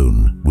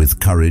unknown with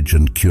courage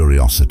and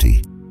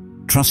curiosity,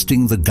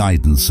 trusting the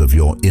guidance of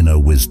your inner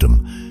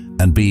wisdom,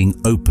 and being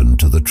open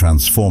to the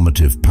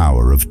transformative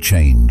power of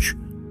change.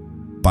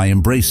 By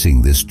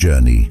embracing this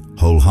journey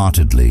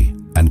wholeheartedly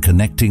and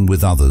connecting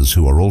with others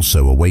who are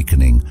also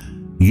awakening,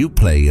 you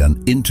play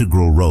an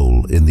integral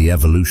role in the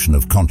evolution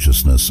of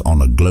consciousness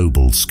on a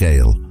global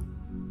scale.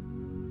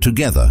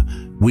 Together,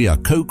 we are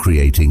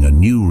co-creating a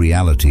new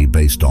reality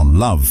based on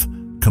love,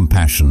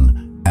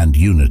 compassion, and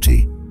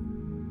unity.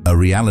 A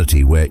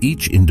reality where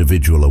each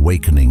individual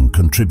awakening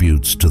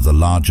contributes to the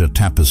larger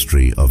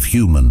tapestry of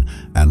human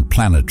and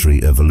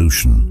planetary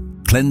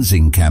evolution.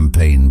 Cleansing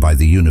campaign by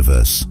the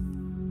universe.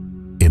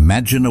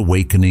 Imagine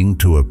awakening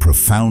to a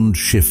profound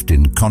shift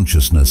in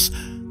consciousness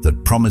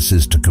that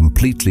promises to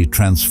completely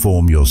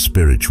transform your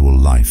spiritual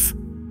life.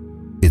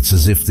 It's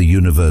as if the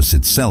universe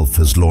itself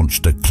has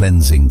launched a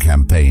cleansing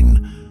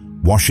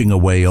campaign, washing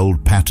away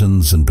old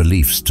patterns and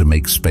beliefs to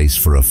make space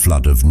for a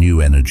flood of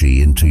new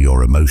energy into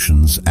your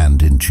emotions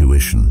and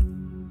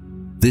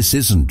intuition. This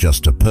isn't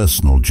just a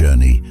personal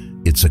journey,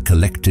 it's a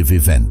collective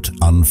event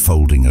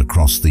unfolding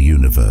across the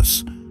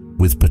universe,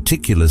 with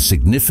particular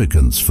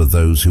significance for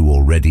those who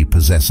already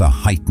possess a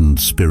heightened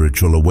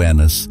spiritual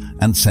awareness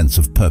and sense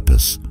of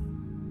purpose.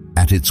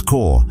 At its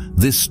core,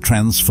 this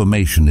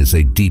transformation is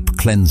a deep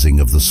cleansing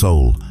of the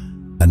soul,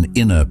 an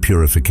inner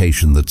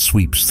purification that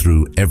sweeps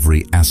through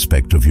every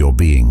aspect of your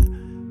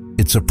being.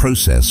 It's a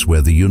process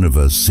where the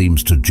universe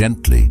seems to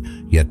gently,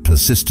 yet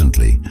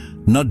persistently,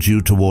 nudge you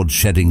towards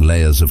shedding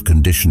layers of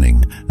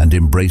conditioning and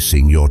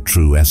embracing your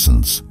true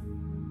essence.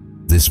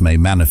 This may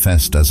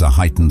manifest as a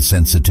heightened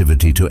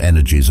sensitivity to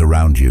energies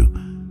around you,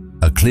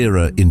 a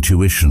clearer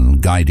intuition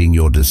guiding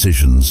your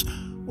decisions,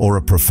 or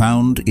a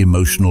profound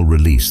emotional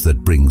release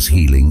that brings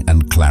healing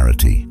and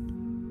clarity.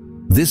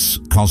 This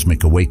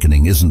cosmic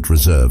awakening isn't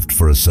reserved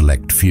for a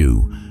select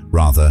few.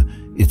 Rather,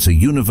 it's a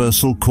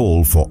universal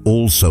call for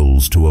all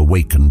souls to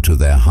awaken to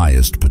their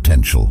highest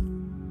potential.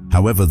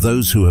 However,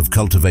 those who have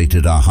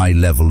cultivated a high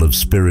level of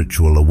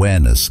spiritual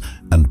awareness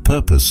and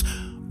purpose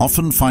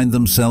often find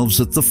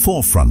themselves at the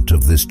forefront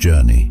of this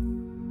journey.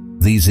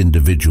 These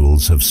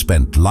individuals have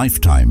spent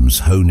lifetimes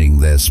honing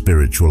their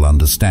spiritual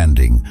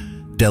understanding,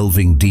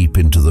 delving deep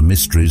into the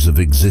mysteries of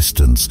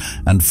existence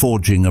and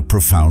forging a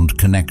profound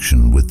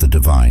connection with the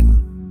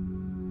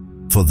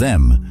divine. For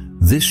them,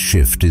 this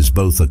shift is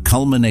both a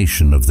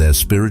culmination of their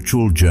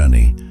spiritual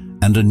journey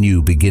and a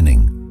new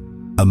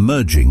beginning, a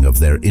merging of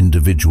their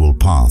individual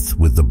path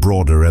with the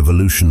broader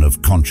evolution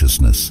of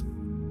consciousness.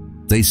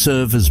 They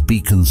serve as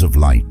beacons of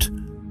light,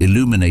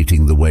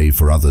 illuminating the way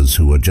for others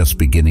who are just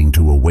beginning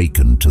to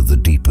awaken to the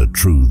deeper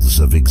truths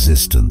of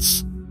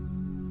existence.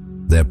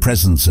 Their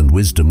presence and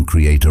wisdom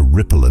create a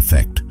ripple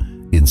effect,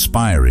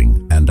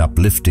 inspiring and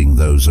uplifting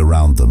those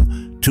around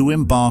them to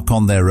embark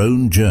on their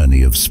own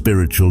journey of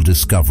spiritual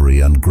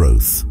discovery and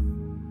growth.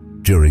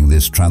 During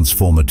this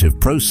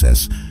transformative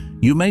process,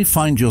 you may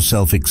find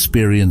yourself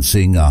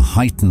experiencing a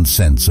heightened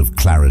sense of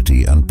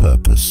clarity and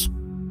purpose.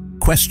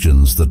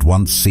 Questions that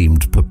once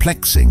seemed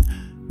perplexing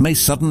may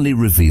suddenly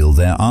reveal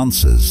their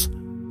answers,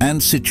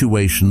 and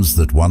situations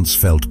that once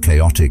felt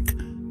chaotic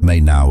may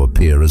now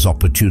appear as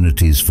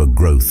opportunities for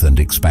growth and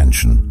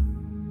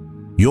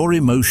expansion. Your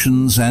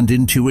emotions and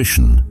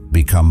intuition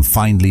become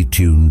finely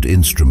tuned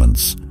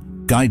instruments,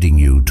 guiding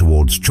you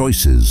towards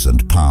choices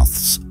and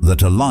paths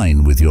that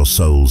align with your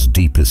soul's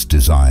deepest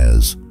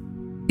desires.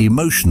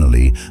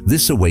 Emotionally,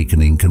 this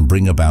awakening can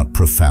bring about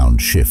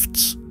profound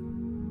shifts.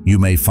 You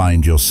may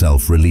find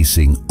yourself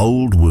releasing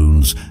old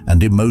wounds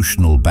and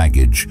emotional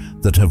baggage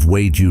that have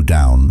weighed you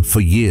down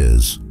for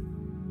years.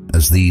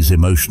 As these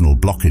emotional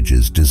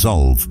blockages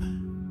dissolve,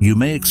 you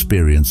may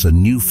experience a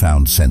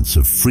newfound sense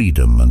of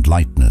freedom and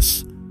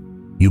lightness.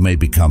 You may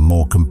become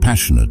more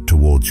compassionate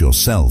towards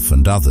yourself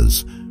and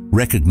others,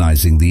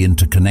 recognizing the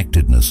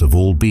interconnectedness of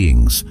all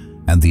beings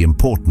and the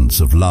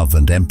importance of love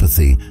and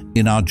empathy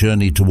in our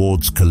journey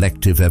towards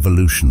collective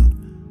evolution.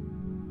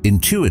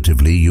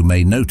 Intuitively, you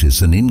may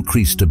notice an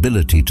increased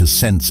ability to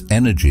sense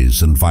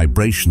energies and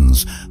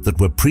vibrations that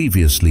were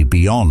previously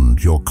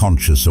beyond your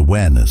conscious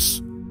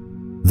awareness.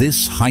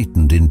 This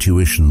heightened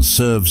intuition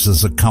serves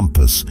as a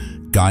compass,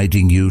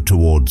 guiding you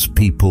towards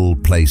people,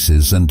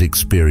 places, and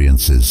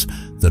experiences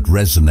that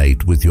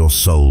resonate with your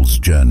soul's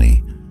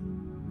journey.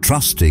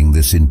 Trusting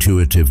this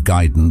intuitive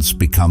guidance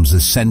becomes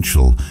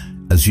essential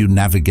as you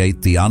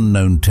navigate the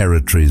unknown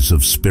territories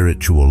of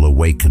spiritual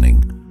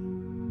awakening.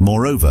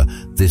 Moreover,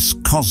 this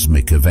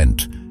cosmic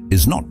event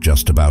is not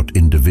just about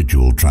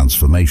individual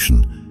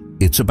transformation.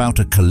 It's about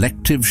a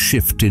collective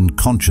shift in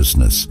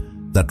consciousness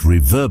that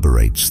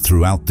reverberates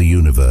throughout the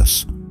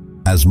universe.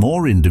 As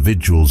more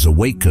individuals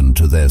awaken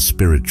to their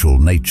spiritual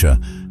nature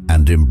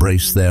and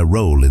embrace their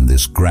role in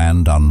this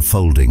grand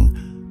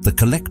unfolding, the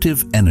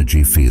collective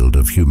energy field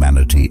of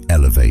humanity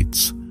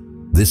elevates.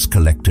 This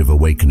collective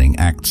awakening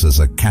acts as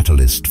a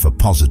catalyst for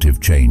positive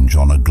change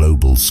on a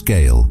global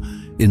scale,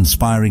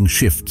 inspiring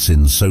shifts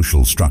in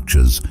social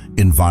structures,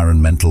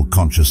 environmental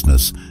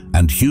consciousness,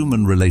 and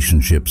human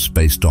relationships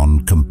based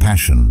on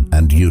compassion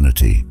and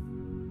unity.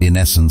 In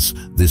essence,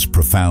 this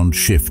profound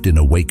shift in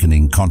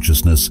awakening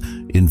consciousness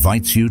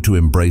invites you to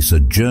embrace a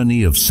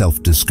journey of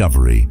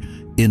self-discovery,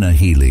 inner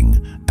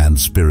healing, and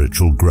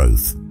spiritual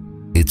growth.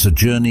 It's a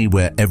journey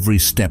where every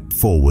step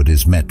forward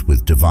is met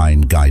with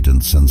divine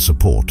guidance and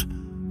support,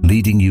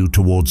 leading you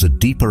towards a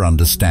deeper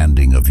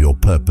understanding of your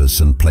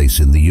purpose and place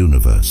in the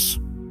universe.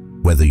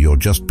 Whether you're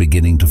just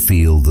beginning to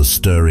feel the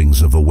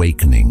stirrings of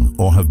awakening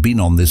or have been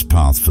on this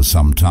path for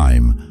some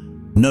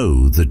time,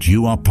 know that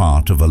you are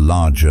part of a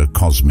larger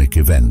cosmic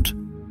event,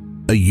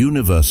 a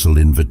universal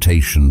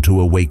invitation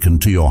to awaken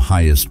to your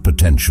highest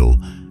potential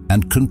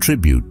and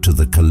contribute to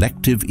the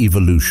collective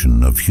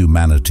evolution of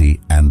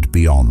humanity and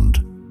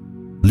beyond.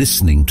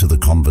 Listening to the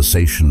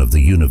conversation of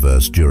the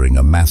universe during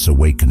a mass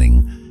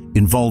awakening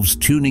involves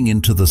tuning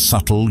into the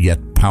subtle yet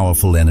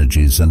powerful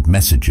energies and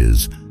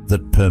messages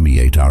that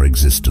permeate our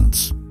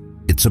existence.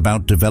 It's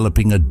about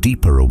developing a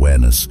deeper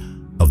awareness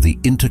of the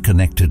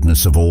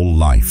interconnectedness of all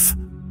life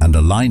and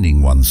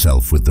aligning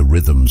oneself with the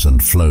rhythms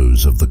and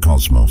flows of the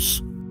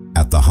cosmos.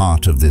 At the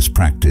heart of this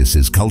practice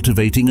is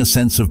cultivating a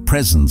sense of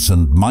presence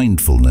and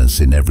mindfulness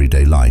in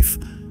everyday life.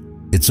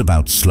 It's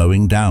about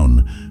slowing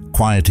down,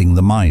 quieting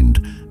the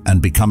mind,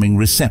 and becoming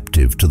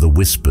receptive to the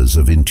whispers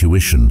of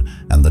intuition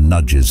and the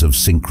nudges of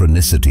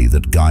synchronicity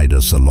that guide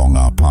us along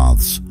our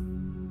paths.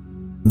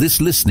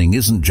 This listening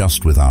isn't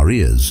just with our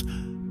ears,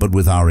 but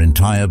with our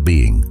entire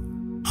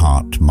being,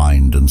 heart,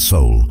 mind, and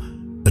soul,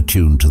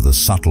 attuned to the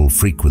subtle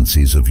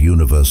frequencies of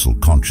universal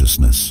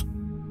consciousness.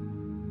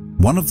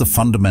 One of the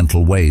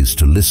fundamental ways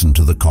to listen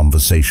to the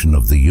conversation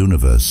of the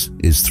universe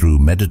is through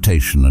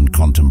meditation and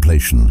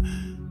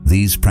contemplation.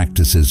 These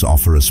practices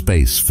offer a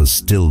space for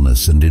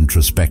stillness and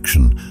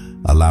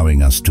introspection,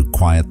 allowing us to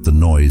quiet the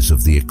noise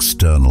of the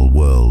external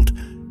world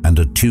and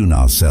attune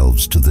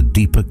ourselves to the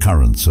deeper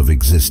currents of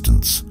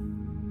existence.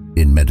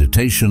 In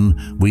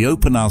meditation, we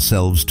open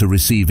ourselves to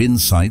receive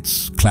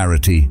insights,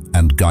 clarity,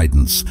 and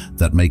guidance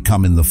that may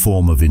come in the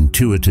form of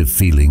intuitive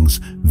feelings,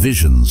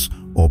 visions,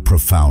 or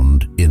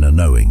profound inner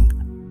knowing.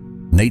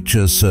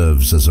 Nature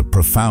serves as a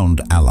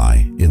profound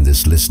ally in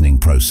this listening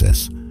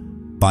process.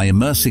 By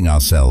immersing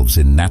ourselves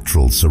in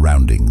natural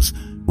surroundings,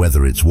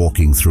 whether it's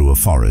walking through a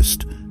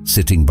forest,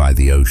 sitting by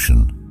the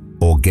ocean,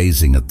 or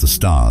gazing at the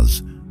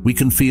stars, we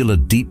can feel a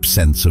deep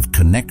sense of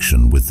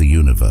connection with the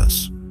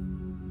universe.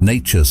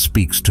 Nature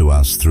speaks to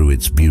us through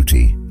its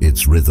beauty,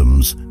 its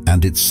rhythms,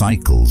 and its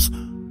cycles,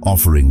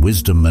 offering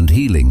wisdom and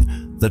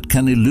healing that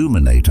can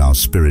illuminate our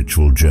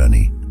spiritual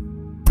journey.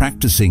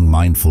 Practicing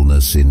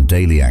mindfulness in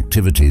daily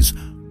activities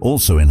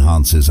also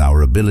enhances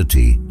our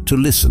ability to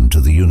listen to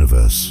the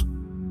universe.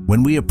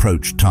 When we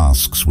approach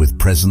tasks with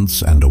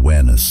presence and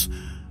awareness,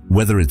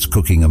 whether it's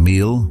cooking a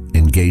meal,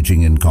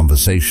 engaging in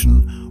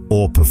conversation,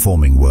 or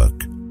performing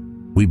work,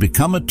 we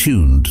become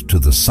attuned to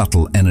the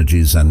subtle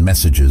energies and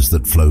messages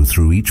that flow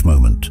through each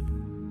moment.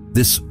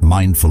 This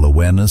mindful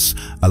awareness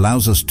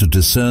allows us to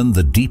discern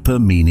the deeper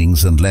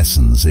meanings and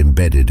lessons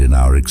embedded in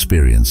our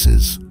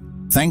experiences.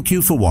 Thank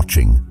you for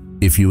watching.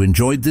 If you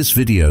enjoyed this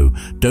video,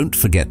 don't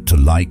forget to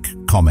like,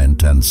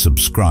 comment, and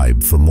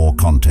subscribe for more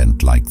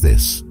content like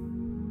this.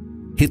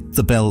 Hit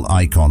the bell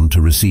icon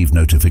to receive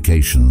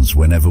notifications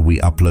whenever we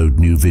upload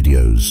new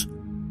videos.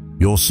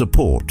 Your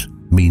support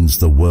means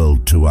the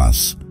world to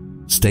us.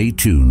 Stay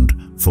tuned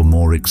for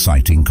more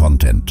exciting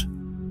content.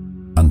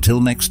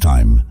 Until next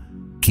time,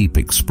 keep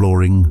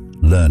exploring,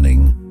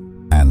 learning,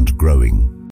 and growing.